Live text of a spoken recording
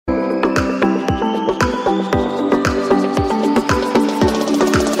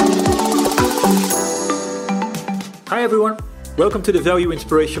Hi everyone, welcome to the Value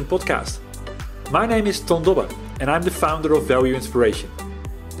Inspiration podcast. My name is Ton Dobbe and I'm the founder of Value Inspiration.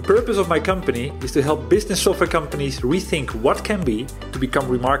 The purpose of my company is to help business software companies rethink what can be to become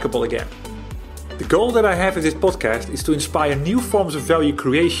remarkable again. The goal that I have with this podcast is to inspire new forms of value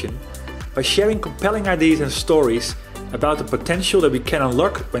creation by sharing compelling ideas and stories about the potential that we can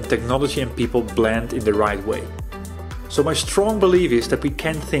unlock when technology and people blend in the right way. So my strong belief is that we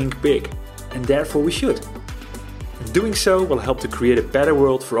can think big, and therefore we should. And doing so will help to create a better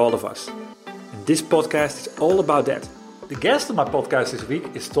world for all of us. And this podcast is all about that. The guest on my podcast this week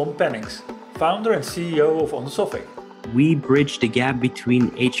is Tom Pennings, founder and CEO of OnSoffic. We bridge the gap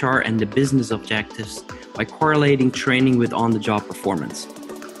between HR and the business objectives by correlating training with on-the-job performance.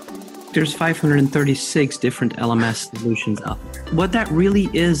 There's 536 different LMS solutions out there. What that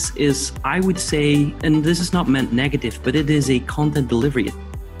really is I would say, and this is not meant negative, but it is a content delivery.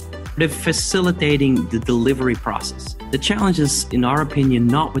 They're facilitating the delivery process. The challenge is, in our opinion,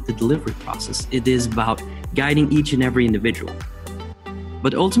 not with the delivery process. It is about guiding each and every individual.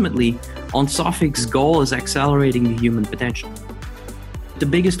 But ultimately, OnSoffic's goal is accelerating the human potential. The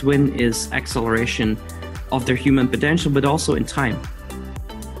biggest win is acceleration of their human potential, but also in time.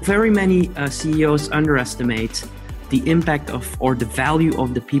 Very many CEOs underestimate the impact of or the value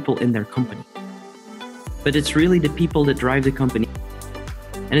of the people in their company. But it's really the people that drive the company.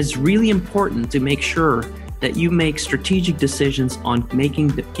 And it's really important to make sure that you make strategic decisions on getting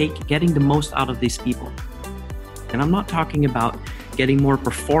the most out of these people. And I'm not talking about getting more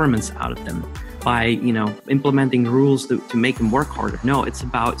performance out of them by, implementing rules to make them work harder. No, it's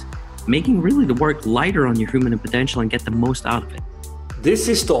about making really the work lighter on your human potential and get the most out of it. This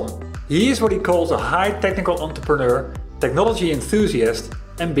is Tom. He is what he calls a high technical entrepreneur, technology enthusiast,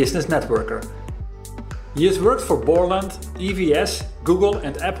 and business networker. He has worked for Borland, EVS, Google,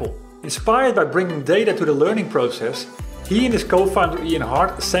 and Apple. Inspired by bringing data to the learning process, he and his co-founder Ian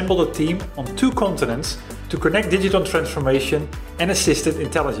Hart assembled a team on 2 continents to connect digital transformation and assisted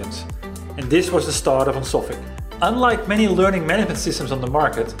intelligence. And this was the start of OnSoffic. Unlike many learning management systems on the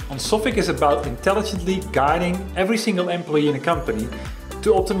market, OnSoffic is about intelligently guiding every single employee in a company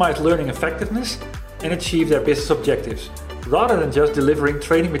to optimize learning effectiveness and achieve their business objectives, rather than just delivering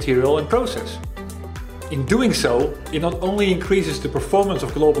training material and process. In doing so, it not only increases the performance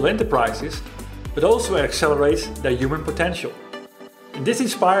of global enterprises, but also accelerates their human potential. And this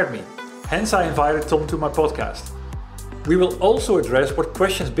inspired me, hence I invited Tom to my podcast. We will also address what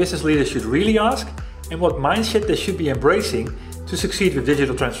questions business leaders should really ask and what mindset they should be embracing to succeed with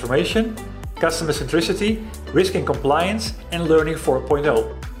digital transformation, customer centricity, risk and compliance, and learning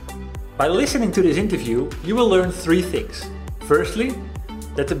 4.0. By listening to this interview, you will learn 3 things. Firstly,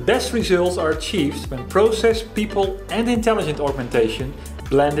 that the best results are achieved when process, people, and intelligent augmentation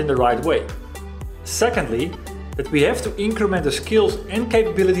blend in the right way. Secondly, that we have to increment the skills and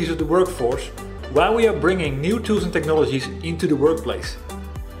capabilities of the workforce while we are bringing new tools and technologies into the workplace.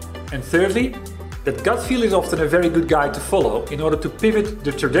 And thirdly, that gut feel is often a very good guide to follow in order to pivot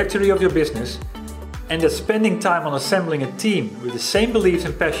the trajectory of your business, and that spending time on assembling a team with the same beliefs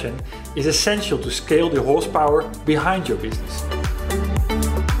and passion is essential to scale the horsepower behind your business.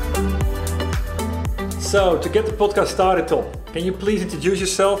 So, to get the podcast started, Tom, can you please introduce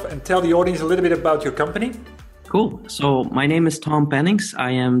yourself and tell the audience a little bit about your company? Cool. So my name is Tom Pennings.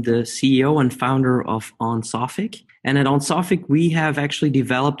 I am the CEO and founder of OnSoffic. And at OnSoffic, we have actually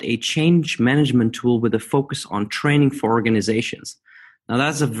developed a change management tool with a focus on training for organizations. Now,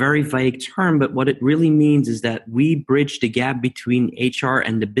 that's a very vague term, but what it really means is that we bridge the gap between HR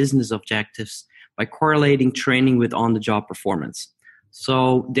and the business objectives by correlating training with on-the-job performance.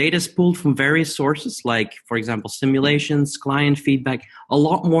 So data is pulled from various sources, like, for example, simulations, client feedback, a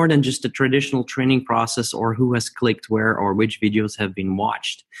lot more than just a traditional training process or who has clicked where or which videos have been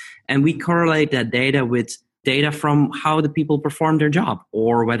watched. And we correlate that data with data from how the people perform their job,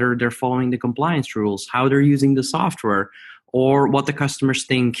 or whether they're following the compliance rules, how they're using the software, or what the customers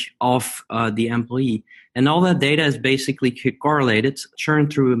think of the employee. And all that data is basically correlated,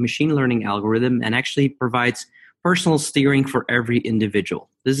 churned through a machine learning algorithm, and actually provides personal steering for every individual.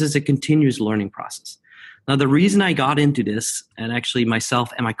 This is a continuous learning process. Now, the reason I got into this, and actually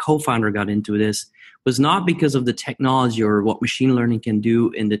myself and my co-founder got into this, was not because of the technology or what machine learning can do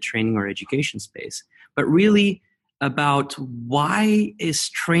in the training or education space, but really about why is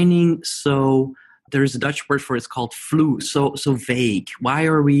training so, there's a Dutch word for it, it's called flu, so vague. Why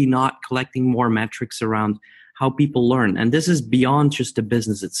are we not collecting more metrics around how people learn? And this is beyond just the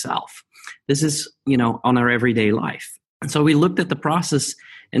business itself. This is, on our everyday life. And so we looked at the process,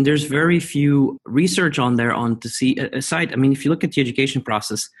 and there's very few research on there to see aside. I mean, if you look at the education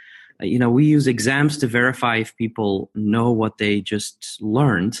process, We use exams to verify if people know what they just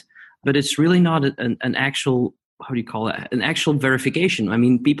learned, but it's really not an actual, how do you call it, an actual verification. I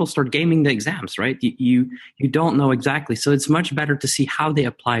mean, people start gaming the exams, right? You don't know exactly. So it's much better to see how they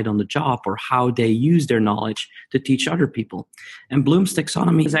apply it on the job or how they use their knowledge to teach other people. And Bloom's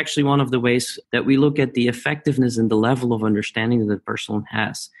taxonomy is actually one of the ways that we look at the effectiveness and the level of understanding that the person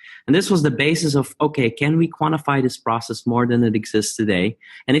has. And this was the basis of, okay, can we quantify this process more than it exists today?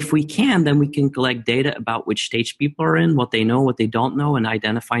 And if we can, then we can collect data about which stage people are in, what they know, what they don't know, and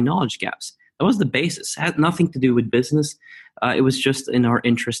identify knowledge gaps. That was the basis. It had nothing to do with business. It was just in our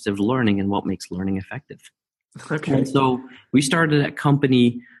interest of learning and what makes learning effective. Okay. And so we started a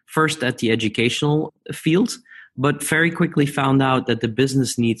company first at the educational field, but very quickly found out that the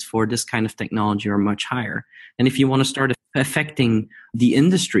business needs for this kind of technology are much higher. And if you want to start affecting the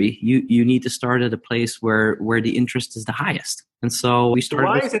industry, you need to start at a place where the interest is the highest. And so we started.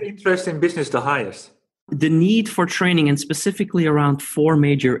 Why is the interest in business the highest? The need for training, and specifically around 4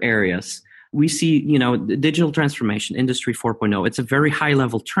 major areas. We see, digital transformation, Industry 4.0. It's a very high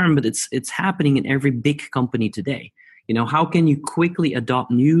level term, but it's happening in every big company today. How can you quickly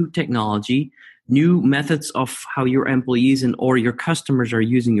adopt new technology, new methods of how your employees or your customers are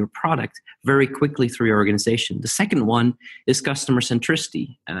using your product very quickly through your organization? The second one is customer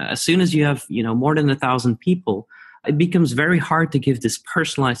centricity. As soon as you have, more than 1,000 people, it becomes very hard to give this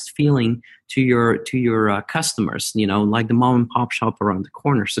personalized feeling to your customers, like the mom and pop shop around the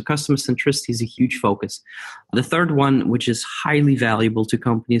corner. So customer centricity is a huge focus. The third one, which is highly valuable to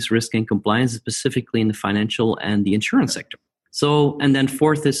companies, risk and compliance, specifically in the financial and the insurance sector. So, and then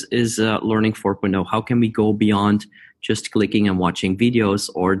fourth is Learning 4.0. How can we go beyond just clicking and watching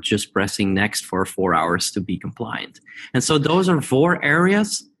videos or just pressing next for 4 hours to be compliant? And so those are 4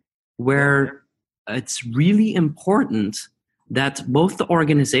 areas where it's really important that both the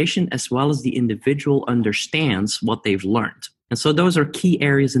organization as well as the individual understands what they've learned. And so those are key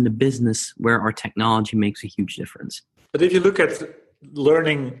areas in the business where our technology makes a huge difference. But if you look at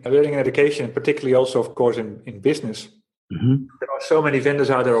learning and education, particularly also, of course, in business, there are so many vendors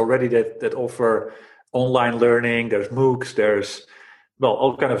out there already that offer online learning. There's MOOCs, there's,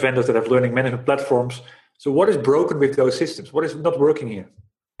 all kind of vendors that have learning management platforms. So what is broken with those systems? What is not working here?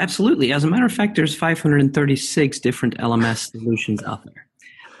 Absolutely. As a matter of fact, there's 536 different LMS solutions out there.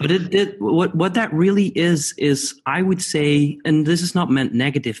 But what that really is I would say, and this is not meant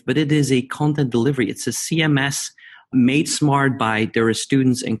negative, but it is a content delivery. It's a CMS made smart by their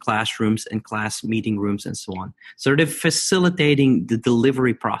students in classrooms and class meeting rooms and so on. So they're facilitating the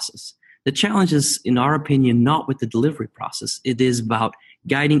delivery process. The challenge is, in our opinion, not with the delivery process. It is about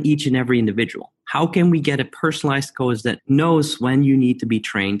guiding each and every individual. How can we get a personalized coach that knows when you need to be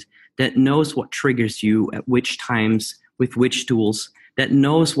trained, that knows what triggers you at which times, with which tools, that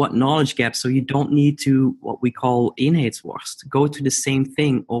knows what knowledge gaps, so you don't need to, what we call eenheidsworst, go to the same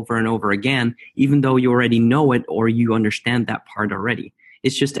thing over and over again, even though you already know it or you understand that part already.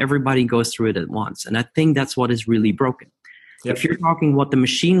 It's just everybody goes through it at once. And I think that's what is really broken. Yep. If you're talking what the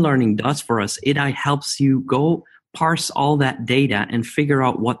machine learning does for us, it helps you go parse all that data and figure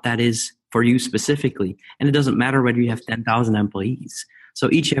out what that is for you specifically. And it doesn't matter whether you have 10,000 employees. So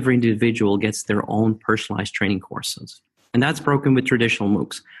every individual gets their own personalized training courses. And that's broken with traditional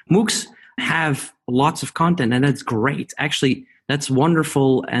MOOCs. MOOCs have lots of content, and that's great. Actually, that's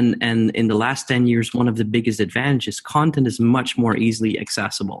wonderful. And in the last 10 years, one of the biggest advantages, content is much more easily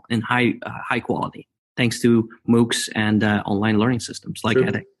accessible and high quality, thanks to MOOCs and online learning systems like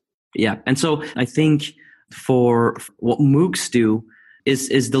edX. Yeah. And so I think for what MOOCs do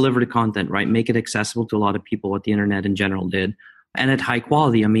is deliver the content, right? Make it accessible to a lot of people, what the internet in general did. And at high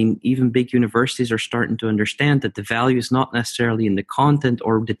quality. I mean, even big universities are starting to understand that the value is not necessarily in the content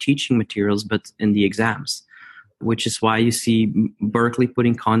or the teaching materials, but in the exams, which is why you see Berkeley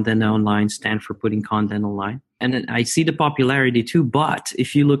putting content online, Stanford putting content online. And I see the popularity too, but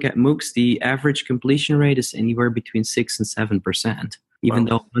if you look at MOOCs, the average completion rate is anywhere between 6 and 7%, even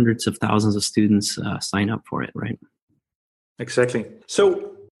though hundreds of thousands of students sign up for it, right? Exactly. So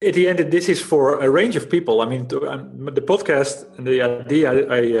at the end, this is for a range of people. I mean, the podcast and the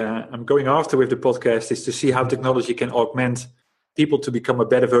idea I'm going after with the podcast is to see how technology can augment people to become a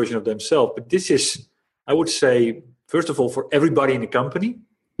better version of themselves. But this is, I would say, first of all, for everybody in the company.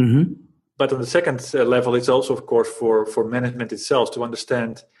 Mm-hmm. But on the second level, it's also, of course, for management itself to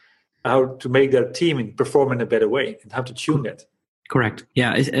understand how to make their team perform in a better way and how to tune that. Correct.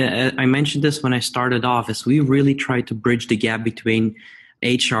 Yeah, I mentioned this when I started off, is we really try to bridge the gap between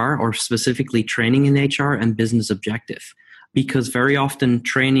HR, or specifically training in HR, and business objective. Because very often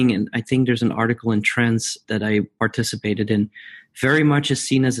training, and I think there's an article in Trends that I participated in, very much is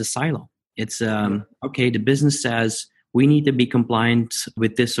seen as a silo. It's okay, the business says we need to be compliant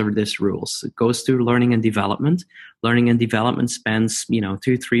with this or this rules. It goes through learning and development. Learning and development spends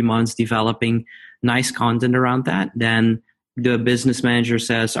 2-3 months developing nice content around that. Then the business manager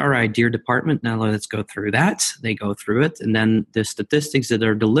says, all right, dear department, now let's go through that. They go through it. And then the statistics that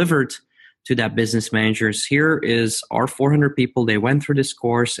are delivered to that business managers, here is our 400 people, they went through this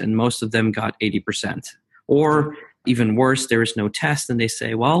course and most of them got 80%. Or even worse, there is no test and they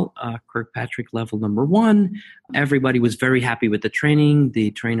say, well, Kirkpatrick level number 1, everybody was very happy with the training.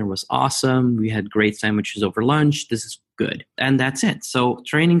 The trainer was awesome. We had great sandwiches over lunch. This is good. And that's it. So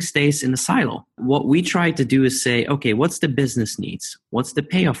training stays in the silo. What we try to do is say, okay, what's the business needs? What's the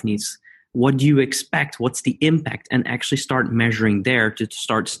payoff needs? What do you expect? What's the impact? And actually start measuring there to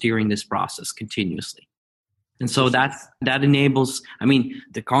start steering this process continuously. And so that enables,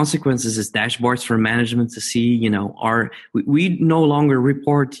 the consequences is dashboards for management to see, we no longer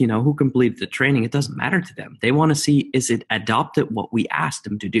report, who completed the training. It doesn't matter to them. They want to see, is it adopted what we asked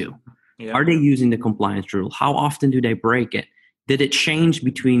them to do? Yeah. Are they using the compliance rule? How often do they break it? Did it change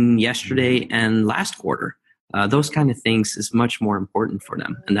between yesterday and last quarter? Those kind of things is much more important for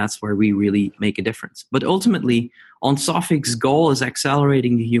them. And that's where we really make a difference. But ultimately, OnSophiC's goal is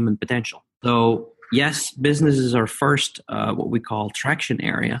accelerating the human potential. So yes, business is our first, what we call traction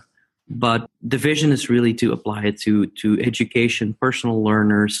area, but the vision is really to apply it to education, personal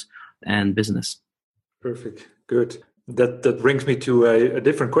learners, and business. Perfect. Good. That brings me to a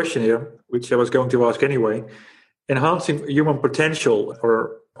different question here, which I was going to ask anyway. Enhancing human potential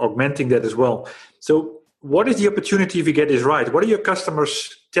or augmenting that as well. So what is the opportunity if you get this right? What are your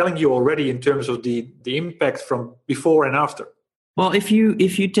customers telling you already in terms of the impact from before and after? Well, if you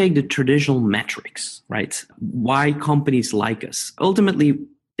take the traditional metrics, right, why companies like us, ultimately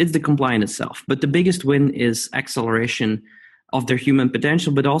it's the compliance itself. But the biggest win is acceleration of their human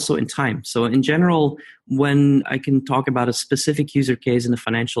potential, but also in time. So in general, when I can talk about a specific user case in the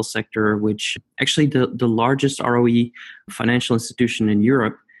financial sector, which actually the largest ROE financial institution in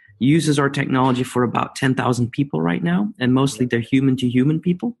Europe uses our technology for about 10,000 people right now, and mostly they're human-to-human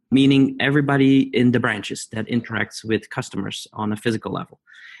people, meaning everybody in the branches that interacts with customers on a physical level.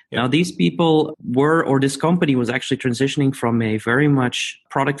 Now, these people this company was actually transitioning from a very much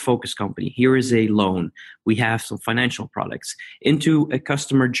product-focused company. Here is a loan. We have some financial products into a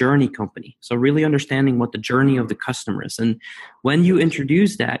customer journey company. So really understanding what the journey of the customer is. And when you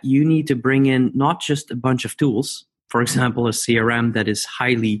introduce that, you need to bring in not just a bunch of tools. For example, a CRM that is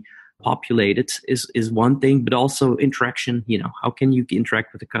highly populated is one thing, but also interaction. How can you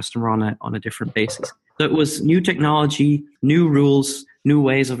interact with the customer on a different basis? So it was new technology, new rules, new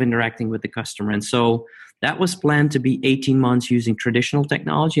ways of interacting with the customer. And so that was planned to be 18 months using traditional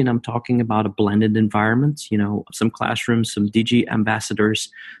technology. And I'm talking about a blended environment, some classrooms, some Digi ambassadors,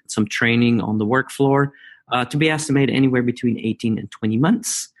 some training on the work floor, to be estimated anywhere between 18 and 20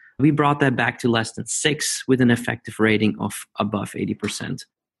 months. We brought that back to less than 6 with an effective rating of above 80%.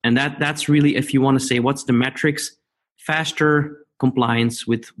 And that's really, if you want to say what's the metrics, faster compliance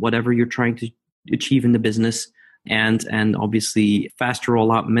with whatever you're trying to achieve in the business, and obviously faster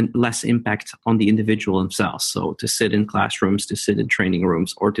rollout meant less impact on the individual themselves. So to sit in classrooms, to sit in training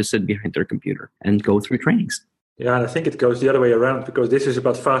rooms, or to sit behind their computer and go through trainings. Yeah, and I think it goes the other way around, because this is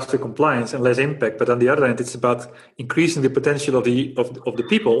about faster compliance and less impact. But on the other hand, it's about increasing the potential of the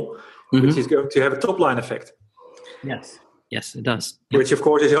people, which is going to have a top line effect. Yes, it does. Which, of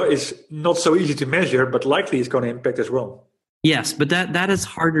course, is not so easy to measure, but likely is going to impact as well. Yes, but that is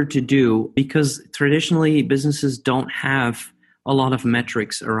harder to do because traditionally businesses don't have a lot of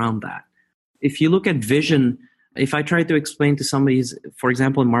metrics around that. If you look at vision, if I try to explain to somebody, for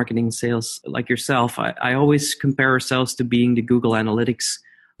example, in marketing and sales like yourself, I always compare ourselves to being the Google Analytics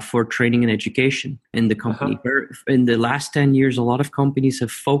for training and education in the company. In the last 10 years, a lot of companies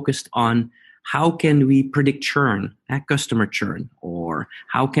have focused on how can we predict churn, customer churn, or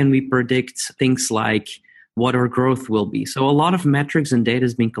how can we predict things like what our growth will be. So a lot of metrics and data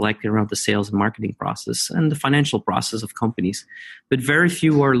is being collected around the sales and marketing process and the financial process of companies. But very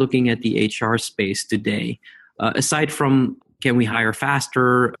few are looking at the HR space today, aside from can we hire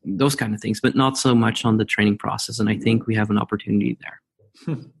faster, those kind of things, but not so much on the training process. And I think we have an opportunity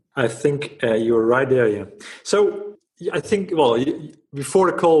there. I think you're right there, yeah. So I think, before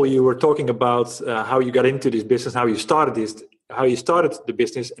the call, you were talking about how you got into this business, how you started the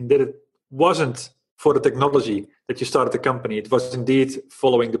business, and that it wasn't for the technology that you started the company. It was indeed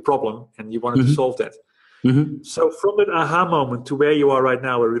following the problem, and you wanted to solve that. Mm-hmm. So from that aha moment to where you are right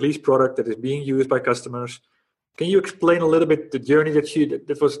now, a released product that is being used by customers, can you explain a little bit the journey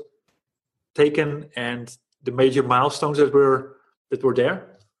that was taken and the major milestones that were that were there?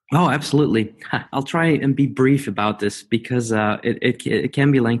 Oh, absolutely. I'll try and be brief about this because it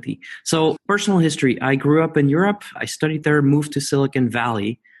can be lengthy. So personal history, I grew up in Europe. I studied there, moved to Silicon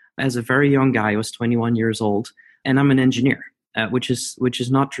Valley as a very young guy. I was 21 years old, and I'm an engineer, which is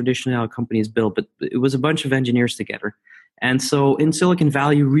not traditionally how a company is built, but it was a bunch of engineers together. And so in Silicon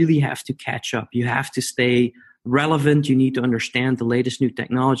Valley, you really have to catch up. You have to stay relevant. You need to understand the latest new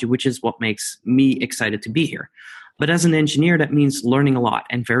technology, which is what makes me excited to be here. But as an engineer, that means learning a lot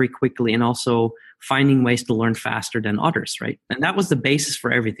and very quickly, and also finding ways to learn faster than others, right? And that was the basis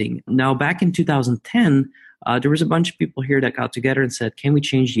for everything. Now, back in 2010, there was a bunch of people here that got together and said, can we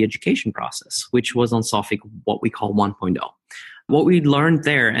change the education process, which was on Sofik what we call 1.0. What we learned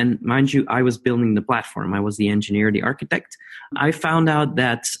there, and mind you, I was building the platform. I was the engineer, the architect. I found out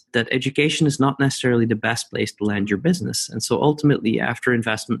that education is not necessarily the best place to land your business. And so ultimately, after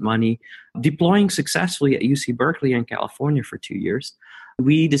investment money, deploying successfully at UC Berkeley in California for 2 years,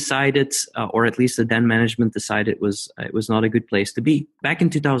 we decided, or at least the then management decided it was not a good place to be. Back in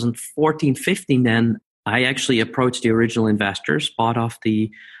 2014-15 then, I actually approached the original investors, bought off the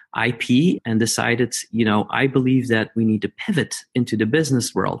IP, and decided, I believe that we need to pivot into the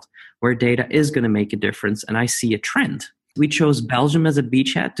business world where data is going to make a difference. And I see a trend. We chose Belgium as a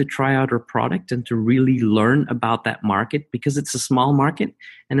beachhead to try out our product and to really learn about that market because it's a small market.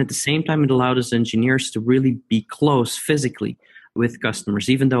 And at the same time, it allowed us engineers to really be close physically with customers,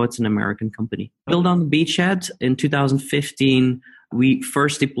 even though it's an American company. Built on the beachhead in 2015, we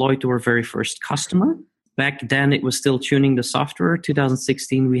first deployed to our very first customer. Back then, it was still tuning the software.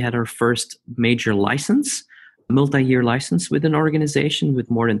 2016, we had our first major license, multi-year license with an organization with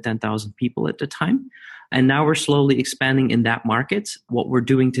more than 10,000 people at the time. And now we're slowly expanding in that market. What we're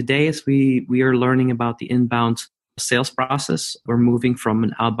doing today is we are learning about the inbound sales process. We're moving from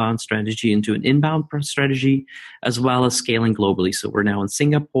an outbound strategy into an inbound strategy, as well as scaling globally. So we're now in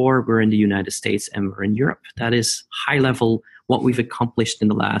Singapore, we're in the United States, and we're in Europe. That is high level what we've accomplished in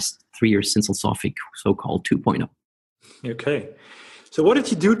the last 3 years since Sofik, so-called 2.0. Okay. So what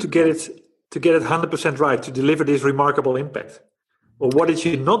did you do to get it 100% right, to deliver this remarkable impact? Or what did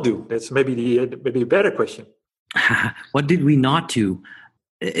you not do? That's maybe a better question. What did we not do?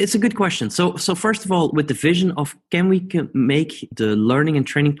 It's a good question. So first of all, with the vision of can we make the learning and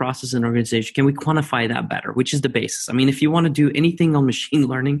training process in an organization, can we quantify that better, which is the basis. I mean, if you want to do anything on machine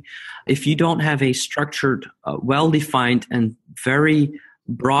learning, if you don't have a structured, well-defined and very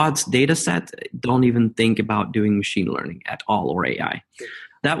broad data set, don't even think about doing machine learning at all or AI.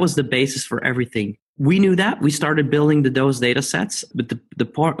 That was the basis for everything. We knew that. We started building those data sets, but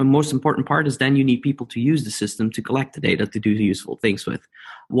the most important part is then you need people to use the system to collect the data to do useful things with.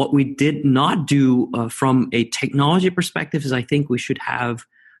 What we did not do from a technology perspective is I think we should have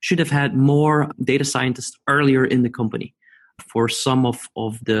had more data scientists earlier in the company for some of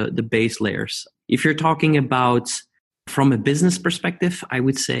the base layers. If you're talking about from a business perspective, I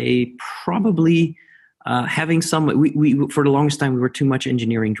would say probably having some, we for the longest time, we were too much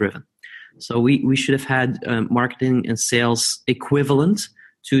engineering driven. So we should have had marketing and sales equivalent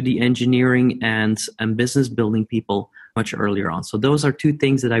to the engineering and business building people much earlier on. So those are two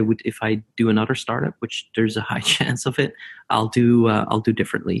things that I would, if I do another startup, which there's a high chance of it, I'll do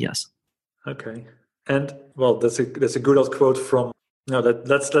differently. Yes. Okay. And well, that's a good old quote from. No,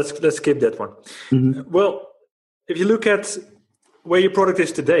 let's skip that one. Mm-hmm. Well, if you look at where your product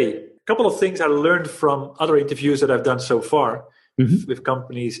is today, a couple of things I learned from other interviews that I've done so far. Mm-hmm. With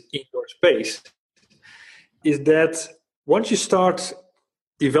companies in your space, is that once you start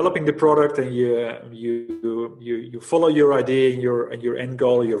developing the product and you follow your idea and your end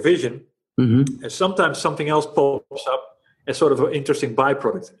goal, your vision, mm-hmm. and sometimes something else pops up as sort of an interesting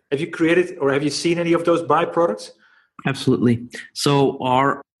byproduct. Have you created or have you seen any of those byproducts? Absolutely. So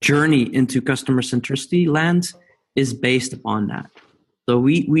our journey into customer centricity land is based upon that. So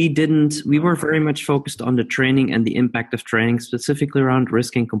we were very much focused on the training and the impact of training, specifically around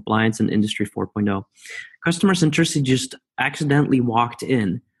risk and compliance and Industry 4.0. Customer centricity just accidentally walked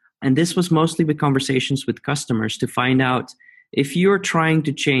in. And this was mostly with conversations with customers to find out if you're trying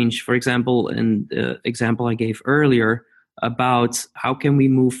to change, for example, in the example I gave earlier, about how can we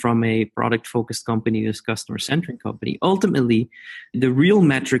move from a product-focused company to a customer-centric company. Ultimately, the real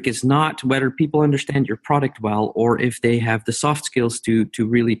metric is not whether people understand your product well or if they have the soft skills to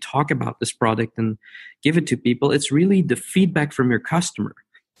really talk about this product and give it to people. It's really the feedback from your customer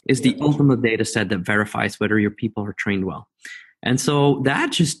is the ultimate data set that verifies whether your people are trained well. And so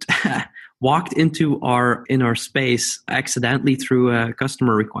that just walked into our space accidentally through a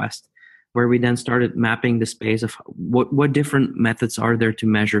customer request. where we then started mapping the space of what different methods are there to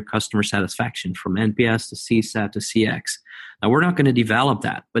measure customer satisfaction, from NPS to CSAT to CX. Now, we're not going to develop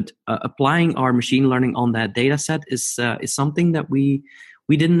that, but applying our machine learning on that data set is something that we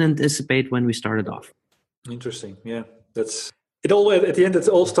didn't anticipate when we started off. Interesting. Yeah, that's it. All at the end, it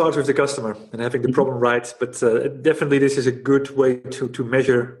all starts with the customer and having the problem right. But definitely, this is a good way to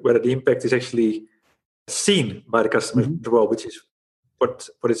measure whether the impact is actually seen by the customer as well, which is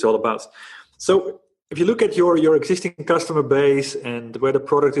what it's all about. So, if you look at your existing customer base and where the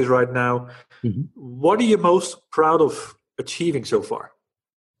product is right now, what are you most proud of achieving so far?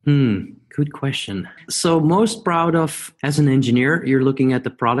 Good question. So most proud of, as an engineer, you're looking at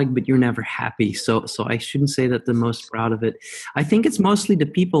the product, but you're never happy. So I shouldn't say that the most proud of it. I think it's mostly the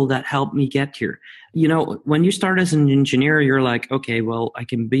people that helped me get here. You know, when you start as an engineer, you're like, okay, well, I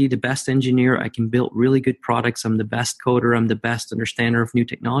can be the best engineer. I can build really good products. I'm the best coder. I'm the best understander of new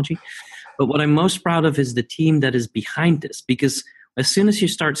technology. But what I'm most proud of is the team that is behind this, because as soon as you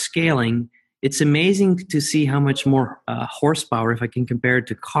start scaling, it's amazing to see how much more horsepower, if I can compare it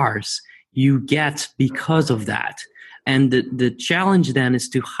to cars, you get because of that. And the challenge then is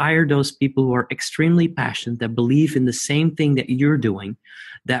to hire those people who are extremely passionate, that believe in the same thing that you're doing,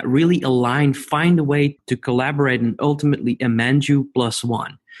 that really align, find a way to collaborate and ultimately amend you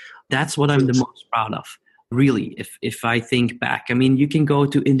 +1. That's what I'm the most proud of, really, if I think back. I mean, you can go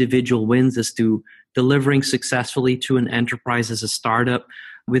to individual wins as to delivering successfully to an enterprise as a startup,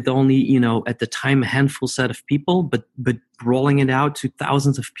 with only, you know, at the time, a handful set of people, but rolling it out to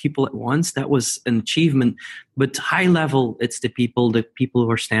thousands of people at once, that was an achievement. But high level, it's the people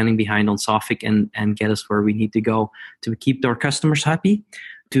who are standing behind on Sophic and get us where we need to go to keep our customers happy,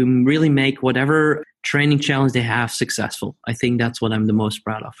 to really make whatever training challenge they have successful. I think that's what I'm the most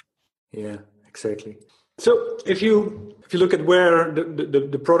proud of. Yeah, exactly. So if you look at where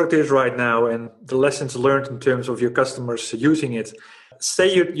the product is right now and the lessons learned in terms of your customers using it,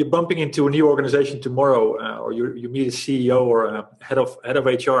 say you're bumping into a new organization tomorrow, or you meet a CEO or a head of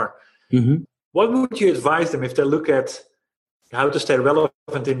HR. What would you advise them if they look at how to stay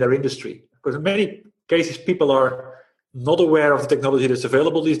relevant in their industry? Because in many cases, people are not aware of the technology that's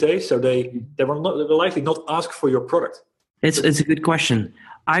available these days, so they will likely not ask for your product. It's a good question.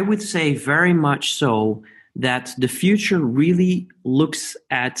 I would say very much so that the future really looks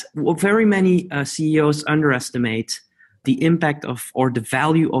at what very many CEOs underestimate: the impact of, or the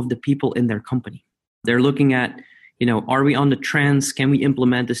value of, the people in their company. They're looking at, you know, are we on the trends? Can we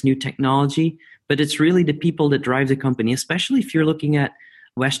implement this new technology? But it's really the people that drive the company, especially if you're looking at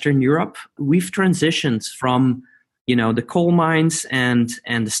Western Europe. We've transitioned from, you know, the coal mines and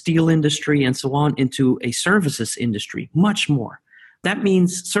the steel industry and so on into a services industry, much more. That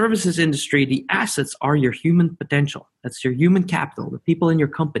means services industry, the assets are your human potential. That's your human capital, the people in your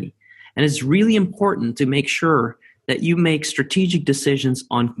company. And it's really important to make sure that you make strategic decisions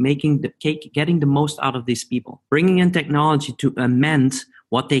on getting the most out of these people, bringing in technology to amend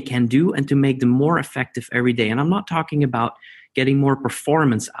what they can do and to make them more effective every day. And I'm not talking about getting more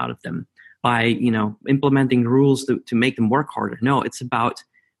performance out of them by, you know, implementing rules to make them work harder. No, it's about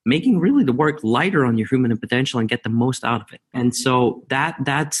making really the work lighter on your human potential and get the most out of it. And so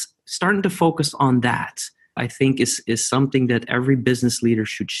that's starting to focus on that, I think, is something that every business leader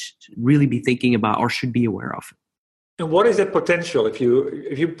should really be thinking about or should be aware of. And what is that potential? If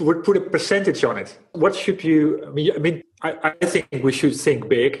you would put a percentage on it, what should you? I think we should think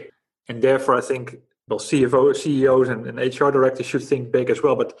big, and therefore I think CEOs and HR directors should think big as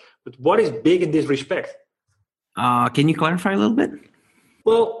well. But what is big in this respect? Can you clarify a little bit?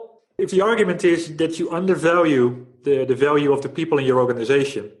 Well, if the argument is that you undervalue the value of the people in your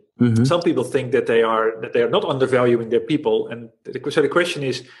organization, some people think that they are not undervaluing their people, and so the question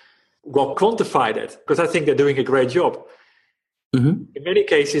is, well, quantify that, because I think they're doing a great job. In many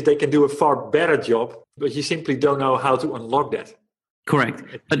cases, they can do a far better job, but you simply don't know how to unlock that. Correct.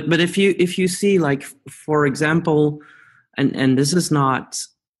 But if you see, like, for example, and this is not,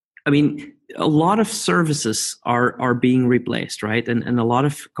 I mean, a lot of services are being replaced, right? And a lot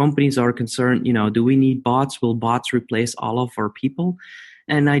of companies are concerned, you know, do we need bots? Will bots replace all of our people?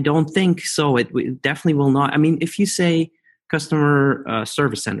 And I don't think so. It definitely will not. I mean, if you say customer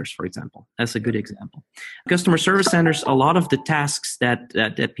service centers, for example, that's a good example. Customer service centers, a lot of the tasks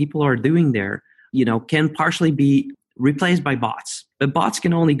that people are doing there, you know, can partially be replaced by bots. But bots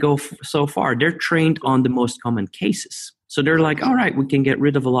can only go so far. They're trained on the most common cases. So they're like, all right, we can get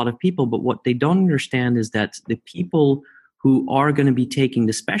rid of a lot of people. But what they don't understand is that the people who are going to be taking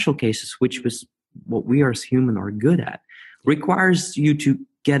the special cases, which was what we as human are good at, requires you to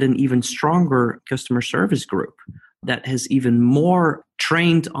get an even stronger customer service group that has even more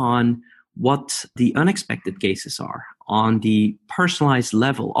trained on what the unexpected cases are on the personalized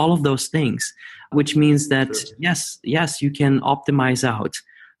level, all of those things, which means that yes, you can optimize out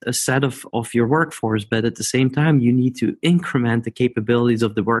a set of your workforce, but at the same time, you need to increment the capabilities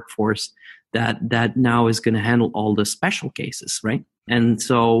of the workforce that now is going to handle all the special cases, right? And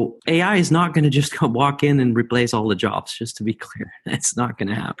so AI is not going to just go walk in and replace all the jobs, just to be clear. It's not going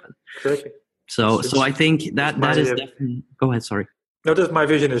to happen. Exactly. So I think that is definitely... Go ahead, sorry. No, that's my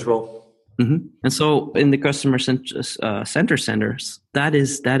vision as well. Mm-hmm. And so in the customer center centers, that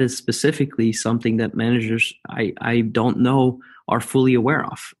is specifically something that managers, I don't know, are fully aware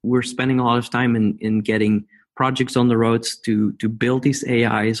of. We're spending a lot of time in getting projects on the roads to build these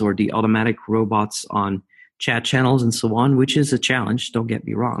AIs or the automatic robots on chat channels and so on, which is a challenge, don't get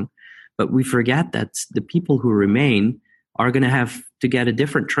me wrong. But we forget that the people who remain are going to have to get a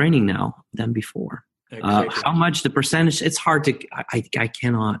different training now than before. Exactly. How much the percentage, it's hard to, I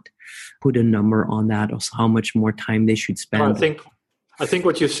cannot put a number on that, or how much more time they should spend. Well, I think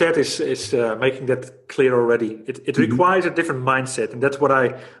what you said is making that clear already. It requires a different mindset, and that's what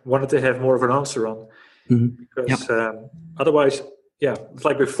I wanted to have more of an answer on. Because otherwise, it's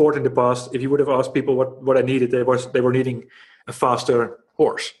like with Ford in the past. If you would have asked people what I needed, they were needing a faster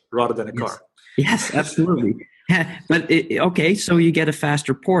horse rather than a car. Yes, absolutely. But okay, so you get a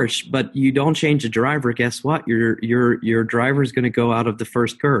faster Porsche, but you don't change the driver. Guess what? Your driver is going to go out of the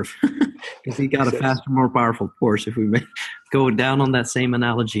first curve because he got a faster, more powerful Porsche. If we may go down on that same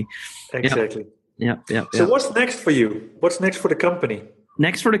analogy, exactly. Yeah. So what's next for you? What's next for the company?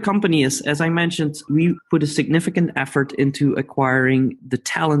 Next for the company is, as I mentioned, we put a significant effort into acquiring the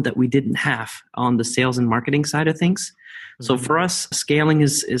talent that we didn't have on the sales and marketing side of things. So for us, scaling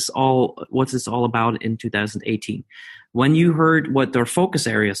is all what it's all about in 2018. When you heard what their focus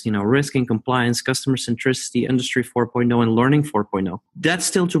areas, risk and compliance, customer centricity, industry 4.0, and learning 4.0, that's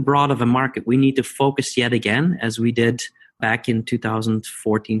still too broad of a market. We need to focus yet again, as we did back in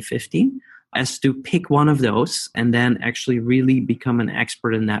 2014-15, as to pick one of those and then actually really become an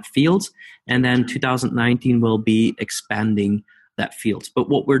expert in that field. And then 2019 will be expanding that field. But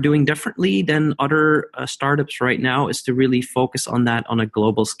what we're doing differently than other startups right now is to really focus on that on a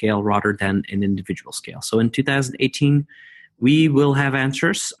global scale rather than an individual scale. So in 2018, we will have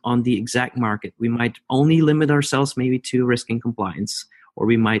answers on the exact market. We might only limit ourselves maybe to risk and compliance, or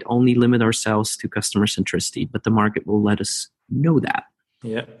we might only limit ourselves to customer centricity, but the market will let us know that.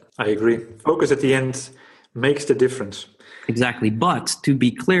 Yeah, I agree. Focus at the end makes the difference. Exactly. But to be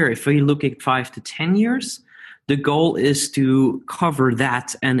clear, if we look at 5 to 10 years, the goal is to cover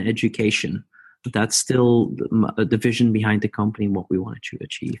that and education. That's still the vision behind the company, what we wanted to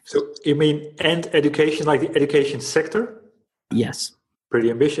achieve. So you mean and education, like the education sector? Yes. Pretty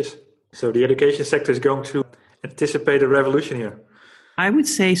ambitious. So the education sector is going to anticipate a revolution here. I would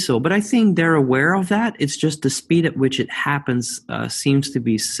say so, but I think they're aware of that. It's just the speed at which it happens seems to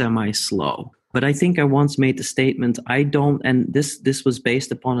be semi-slow. But I think I once made the statement, and this was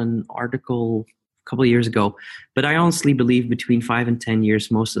based upon an article a couple of years ago, but I honestly believe between 5 and 10 years,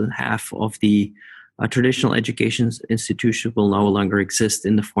 most of the half of the traditional education institutions will no longer exist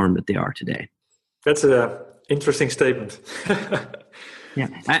in the form that they are today. That's an interesting statement. Yeah,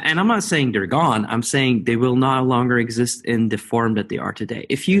 and I'm not saying they're gone. I'm saying they will no longer exist in the form that they are today.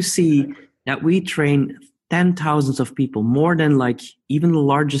 If you see that we train 10,000s of people, more than like even the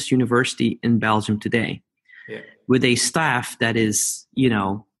largest university in Belgium today, with a staff that is,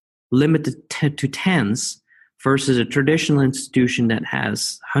 limited to tens versus a traditional institution that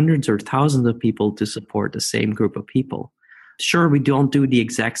has hundreds or thousands of people to support the same group of people. Sure, we don't do the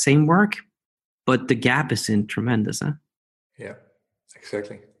exact same work, but the gap is tremendous. Huh? Yeah,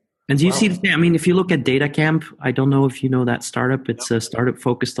 exactly. And do you see, if you look at DataCamp, I don't know if you know that startup. It's a startup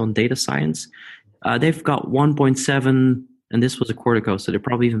focused on data science. They've got 1.7, and this was a Cortico, so they're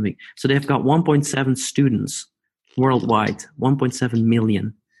probably even big. So they've got 1.7 students worldwide, 1.7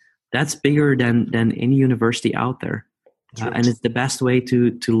 million. That's bigger than any university out there. And it's the best way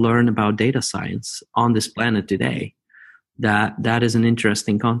to learn about data science on this planet today. That is an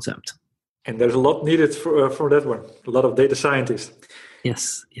interesting concept. And there's a lot needed for that one. A lot of data scientists.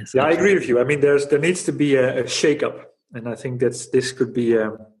 Yes. Yeah, I agree with you. There needs to be a shake-up. And I think this could be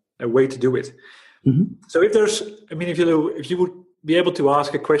a way to do it. Mm-hmm. So if you would be able to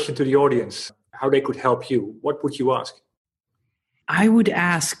ask a question to the audience, how they could help you, what would you ask? I would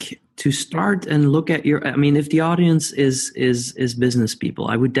ask to start and look at if the audience is business people,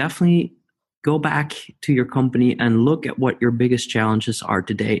 I would definitely go back to your company and look at what your biggest challenges are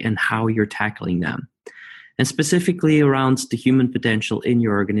today and how you're tackling them. And specifically around the human potential in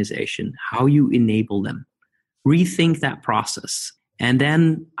your organization, how you enable them. Rethink that process And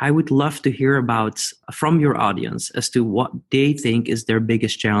then I would love to hear from your audience as to what they think is their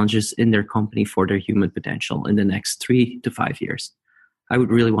biggest challenges in their company for their human potential in the next 3 to 5 years. I would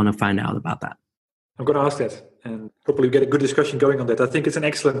really want to find out about that. I'm going to ask that and hopefully get a good discussion going on that. I think it's an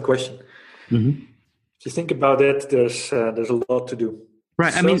excellent question. Mm-hmm. If you think about it, there's a lot to do.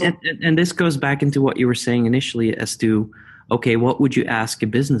 Right. I mean, and this goes back into what you were saying initially as to, okay, what would you ask a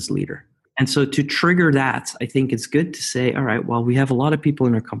business leader? And so to trigger that, I think it's good to say, all right, well, we have a lot of people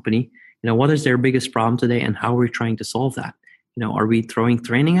in our company. What is their biggest problem today and how are we trying to solve that? Are we throwing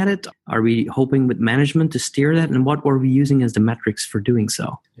training at it? Are we hoping with management to steer that? And what are we using as the metrics for doing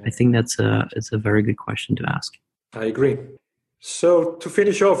so? Yeah. I think it's a very good question to ask. I agree. So to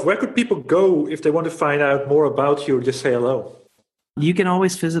finish off, where could people go if they want to find out more about you or just say hello? You can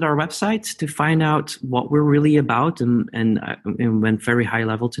always visit our website to find out what we're really about and went very high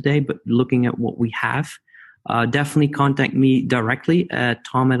level today, but looking at what we have, definitely contact me directly at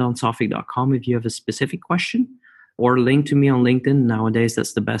tom@onsophic.com if you have a specific question, or link to me on LinkedIn. Nowadays,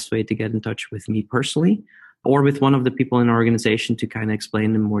 that's the best way to get in touch with me personally or with one of the people in our organization to kind of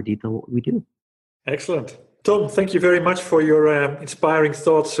explain in more detail what we do. Excellent. Tom, thank you very much for your inspiring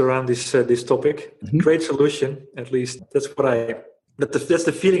thoughts around this topic. Mm-hmm. Great solution, at least that's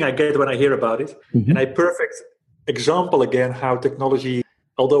the feeling I get when I hear about it. Mm-hmm. And a perfect example again how technology,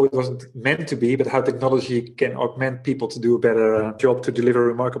 although it wasn't meant to be, but how technology can augment people to do a better job to deliver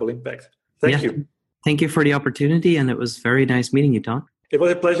remarkable impact. Thank you. Thank you for the opportunity, and it was very nice meeting you, Tom. It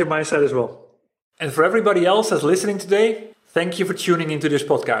was a pleasure my side as well. And for everybody else that's listening today, thank you for tuning into this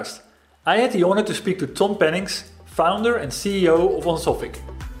podcast. I had the honor to speak to Tom Pennings, founder and CEO of OnSophic.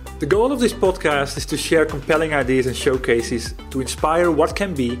 The goal of this podcast is to share compelling ideas and showcases to inspire what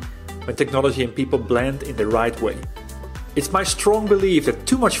can be when technology and people blend in the right way. It's my strong belief that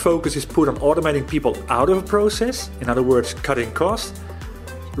too much focus is put on automating people out of a process, in other words, cutting costs,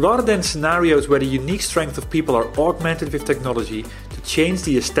 rather than scenarios where the unique strength of people are augmented with technology to change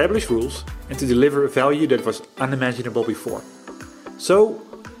the established rules and to deliver a value that was unimaginable before. So,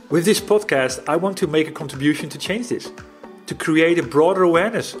 with this podcast, I want to make a contribution to change this, to create a broader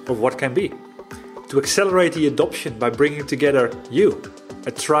awareness of what can be, to accelerate the adoption by bringing together you,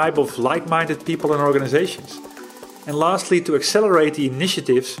 a tribe of like-minded people and organizations, and lastly, to accelerate the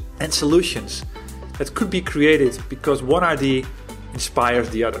initiatives and solutions that could be created because one idea inspires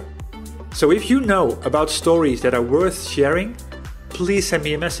the other. So if you know about stories that are worth sharing, please send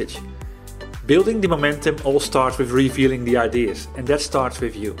me a message. Building the momentum all starts with revealing the ideas, and that starts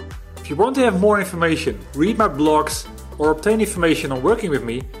with you. If you want to have more information, read my blogs, or obtain information on working with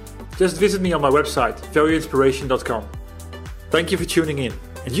me, just visit me on my website, valueinspiration.com. Thank you for tuning in,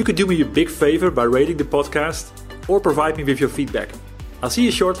 and you could do me a big favor by rating the podcast or provide me with your feedback. I'll see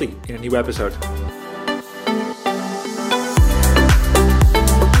you shortly in a new episode.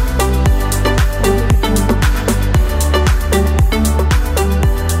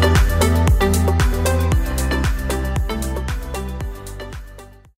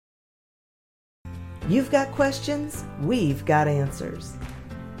 You've got questions, we've got answers.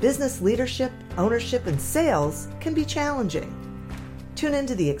 Business leadership, ownership, and sales can be challenging. Tune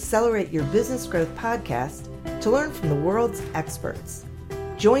into the Accelerate Your Business Growth podcast to learn from the world's experts.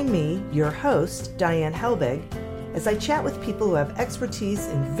 Join me, your host, Diane Helbig, as I chat with people who have expertise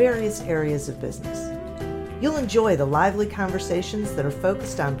in various areas of business. You'll enjoy the lively conversations that are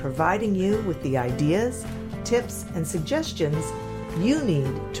focused on providing you with the ideas, tips, and suggestions you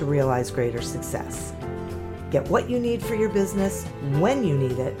need to realize greater success. Get what you need for your business when you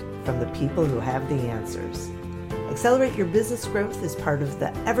need it from the people who have the answers. Accelerate Your Business Growth is part of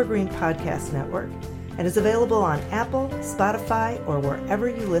the Evergreen Podcast Network and is available on Apple, Spotify, or wherever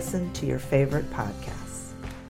you listen to your favorite podcast.